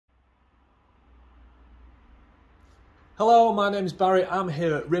Hello, my name is Barry, I'm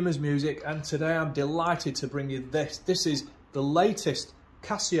here at Rimmer's Music and today I'm delighted to bring you this. This is the latest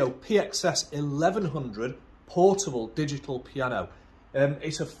Casio PXS-1100 portable digital piano.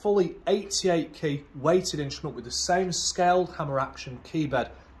 It's a fully 88 key weighted instrument with the same scaled hammer action keybed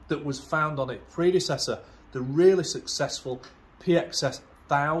that was found on its predecessor, the really successful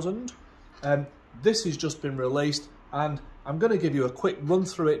PXS-1100. This has just been released and I'm going to give you a quick run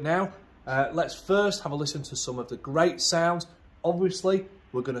through it now. Let's first have a listen to some of the great sounds. Obviously,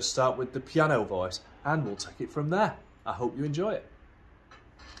 we're going to start with the piano voice and we'll take it from there. I hope you enjoy it.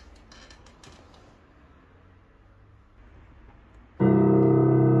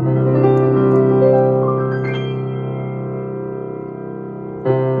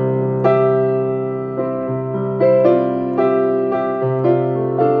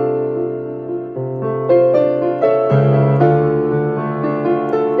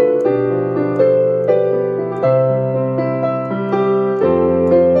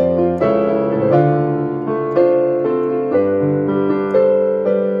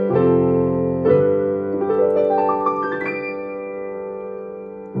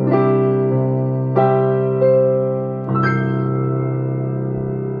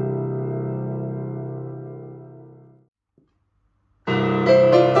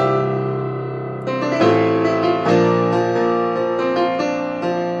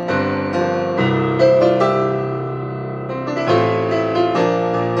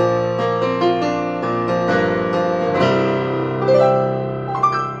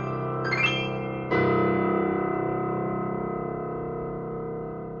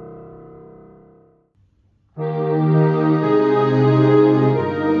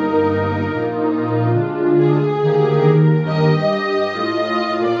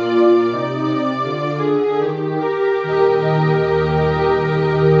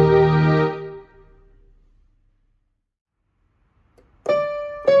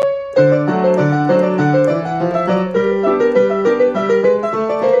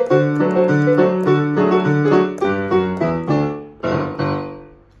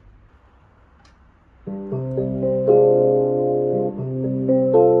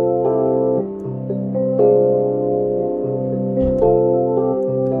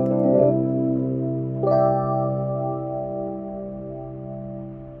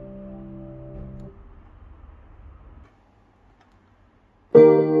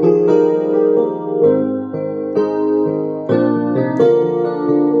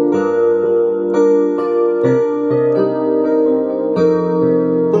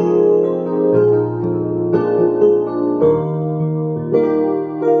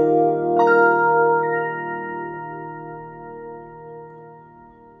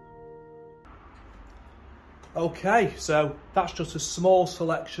 Okay, so that's just a small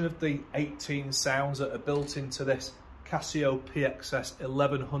selection of the 18 sounds that are built into this Casio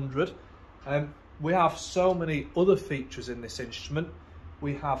PXS-1100. We have so many other features in this instrument.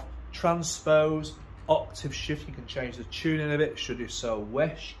 We have transpose, octave shift, you can change the tuning of it should you so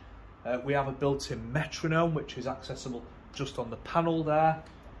wish. We have a built-in metronome which is accessible just on the panel there.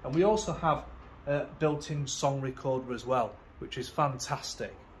 And we also have a built-in song recorder as well, which is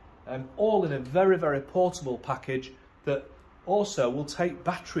fantastic. All in a very, very portable package that also will take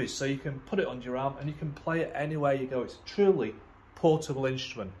batteries, so you can put it on your arm and you can play it anywhere you go. It's a truly portable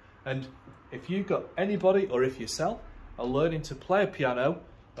instrument. And if you've got anybody or if yourself are learning to play a piano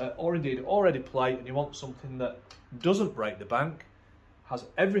or indeed already play and you want something that doesn't break the bank, has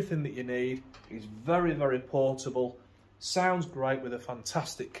everything that you need, is very, very portable, sounds great with a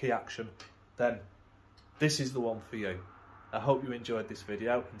fantastic key action, then this is the one for you. I hope you enjoyed this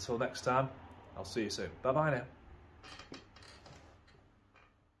video. Until next time, I'll see you soon. Bye bye now.